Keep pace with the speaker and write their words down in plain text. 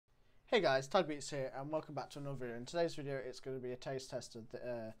Hey guys, Tugbeats here, and welcome back to another video. In today's video, it's going to be a taste test of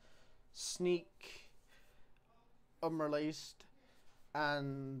the Sneak Unreleased,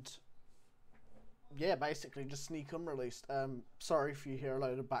 and yeah, basically just Sneak Unreleased. Sorry if you hear a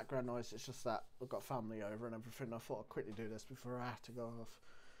load of background noise, it's just that I've got family over and everything. I thought I'd quickly do this before I have to go off.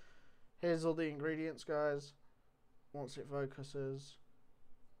 Here's all the ingredients, guys. Once it focuses.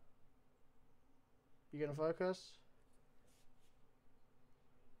 You gonna focus?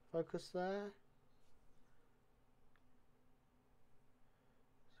 Focus there.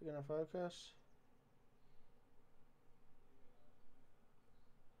 Is it gonna focus?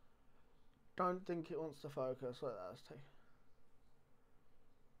 Don't think it wants to focus. Like that. Let's take.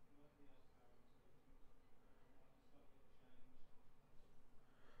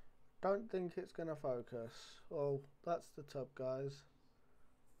 Don't think it's gonna focus. Well, that's the tub, guys.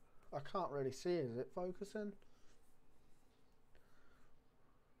 I can't really see. Is it focusing?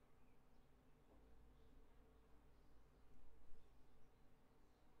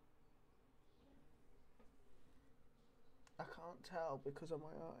 I can't tell because of my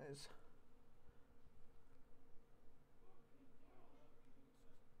eyes.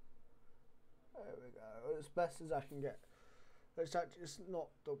 There we go. As best as I can get. It's actually not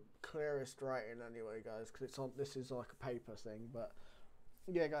the clearest writing anyway, guys, because it's on. This is like a paper thing, but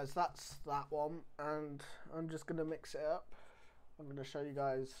yeah, guys, that's that one, and I'm just gonna mix it up. I'm gonna show you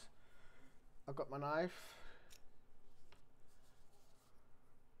guys. I've got my knife,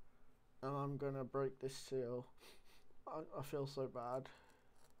 and I'm gonna break this seal. I feel so bad.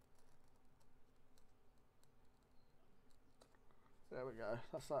 There we go.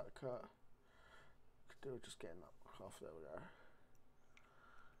 That's that cut. Could do just getting that off. There we go.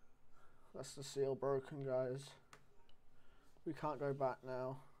 That's the seal broken, guys. We can't go back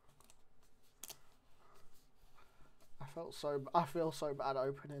now. I feel so bad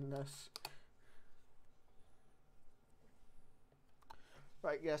opening this.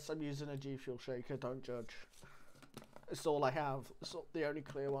 Right, yes, I'm using a G Fuel shaker. Don't judge. It's all I have. It's the only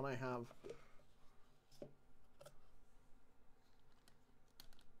clear one I have.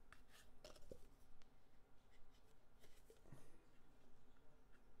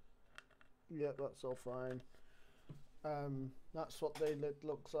 Yeah, that's all fine. That's what the lid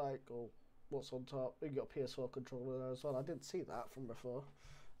looks like, or what's on top. You got a PS4 controller there as well. I didn't see that from before.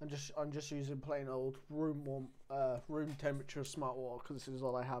 I'm just using plain old room temperature smart water because this is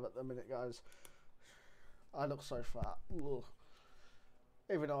all I have at the minute, guys. I look so fat. Ugh.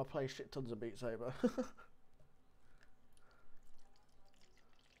 Even though I play shit tons of Beat Saber.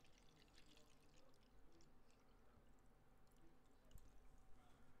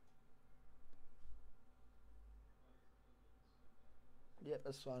 Yep,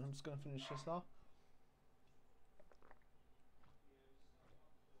 that's fine. I'm just going to finish this off.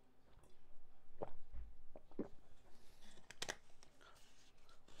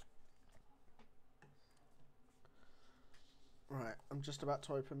 Right, I'm just about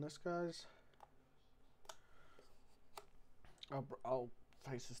to open this, guys. I'll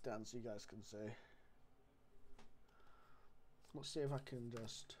face this down so you guys can see. Let's see if I can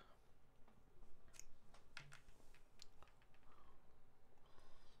just...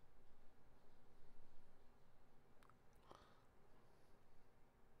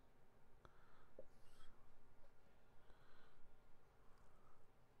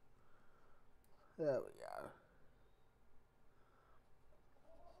 There we go.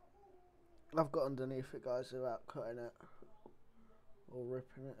 I've got underneath it, guys, without cutting it or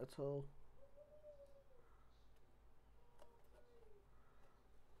ripping it at all.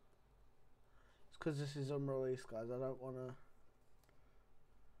 It's because this is unreleased, guys. I don't want to...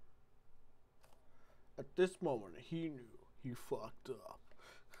 At this moment, he knew he fucked up.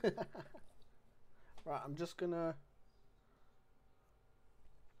 Right, I'm just gonna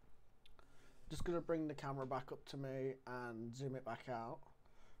bring the camera back up to me and zoom it back out,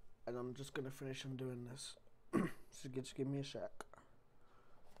 and I'm just gonna finish undoing this. So just give me a sec.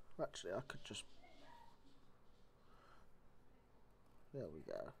 Actually, I could just... There we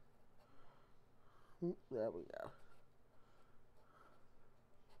go. There we go.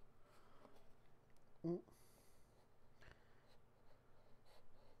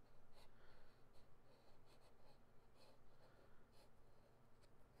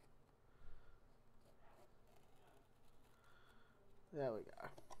 There we go.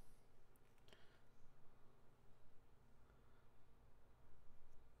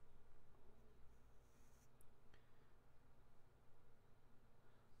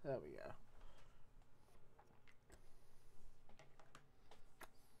 There we go.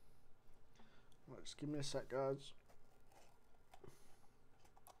 Right, just give me a sec, guys.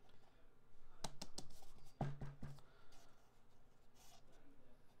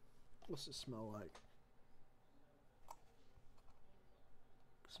 What's it smell like?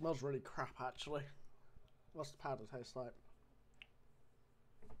 It smells really crap, actually. What's the powder taste like?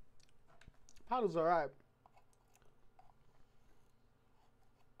 Powder's alright.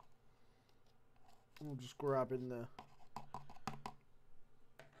 I'm just grabbing the...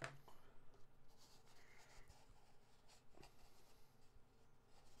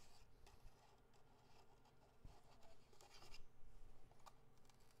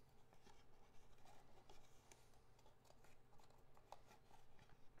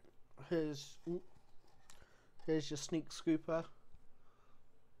 Here's your sneak scooper.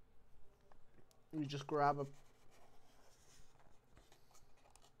 You just grab a...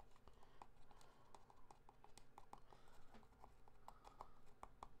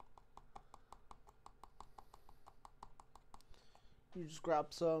 You just grab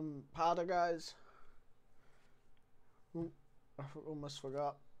some powder, guys. Ooh, I almost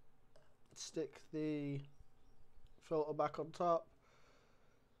forgot. Stick the filter back on top.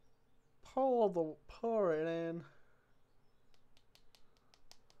 Pour it in.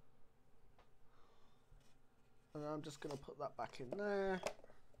 And I'm just going to put that back in there.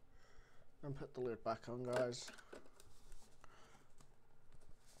 And put the lid back on, guys.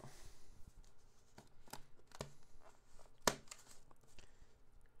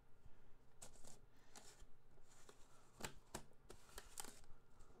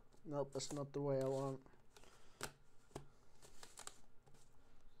 Nope, that's not the way I want.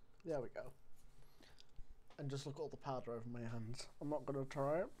 There we go. And just look at all the powder over my hands. I'm not going to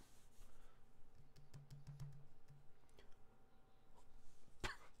try it.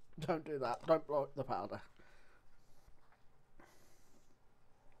 Don't do that. Don't blow up the powder.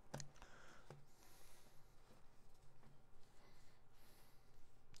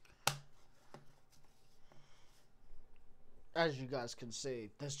 As you guys can see,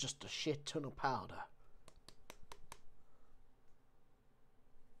 there's just a shit ton of powder.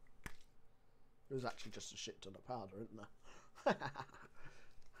 There's actually just a shit ton of powder, isn't there?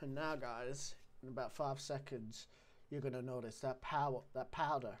 And now, guys, in about 5 seconds, you're going to notice that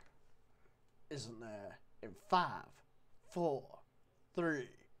powder isn't there in 5, 4, 3,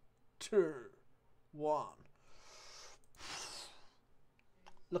 2, 1.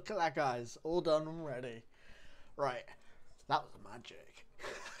 Look at that, guys. All done and ready. Right. That was magic.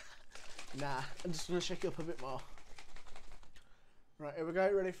 Nah, I'm just going to shake it up a bit more. Right, here we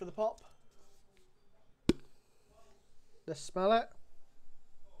go. Ready for the pop? Let's smell it.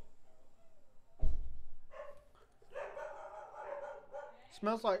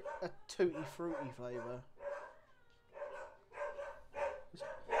 Smells like a tutti fruity flavour.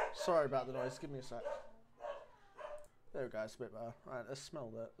 Sorry about the noise. Give me a sec. There we go. It's a bit better. Right, let's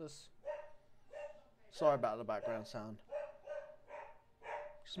smell that. Sorry about the background sound.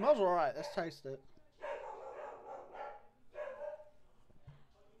 Smells alright. Let's taste it.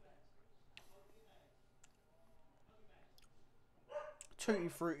 Tutti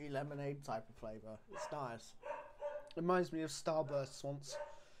fruity lemonade type of flavour. It's nice. It reminds me of Starbursts once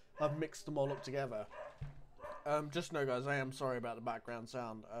I've mixed them all up together. Just know, guys, I am sorry about the background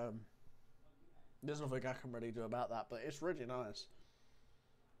sound. There's nothing I can really do about that, but it's really nice.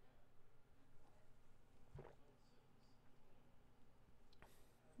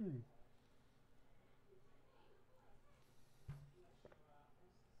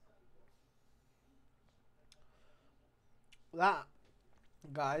 That,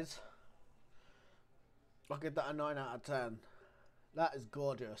 guys, I'll give that a 9 out of 10. That is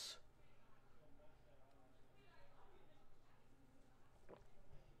gorgeous.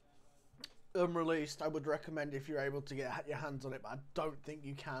 Unreleased, I would recommend if you're able to get your hands on it, but I don't think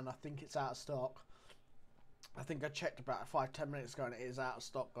you can. I think it's out of stock. I think I checked about 5-10 minutes ago and it is out of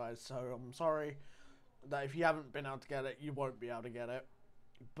stock, guys. So I'm sorry that if you haven't been able to get it, you won't be able to get it.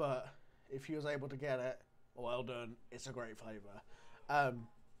 But if you was able to get it, well done. It's a great flavour.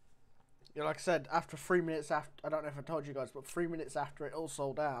 Like I said, after 3 minutes after, I don't know if I told you guys, but 3 minutes after it all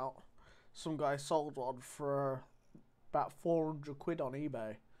sold out, some guy sold one for about 400 quid on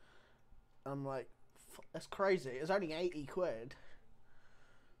eBay. I'm like, that's crazy. It was only 80 quid.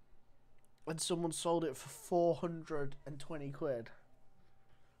 And someone sold it for 420 quid.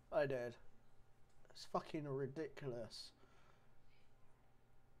 I did. It's fucking ridiculous.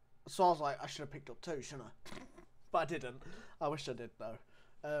 So I was like, I should have picked up 2, shouldn't I? But I didn't. I wish I did though.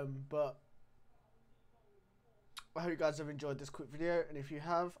 But I hope you guys have enjoyed this quick video. And if you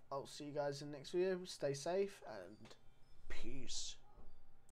have, I'll see you guys in the next video. Stay safe and peace.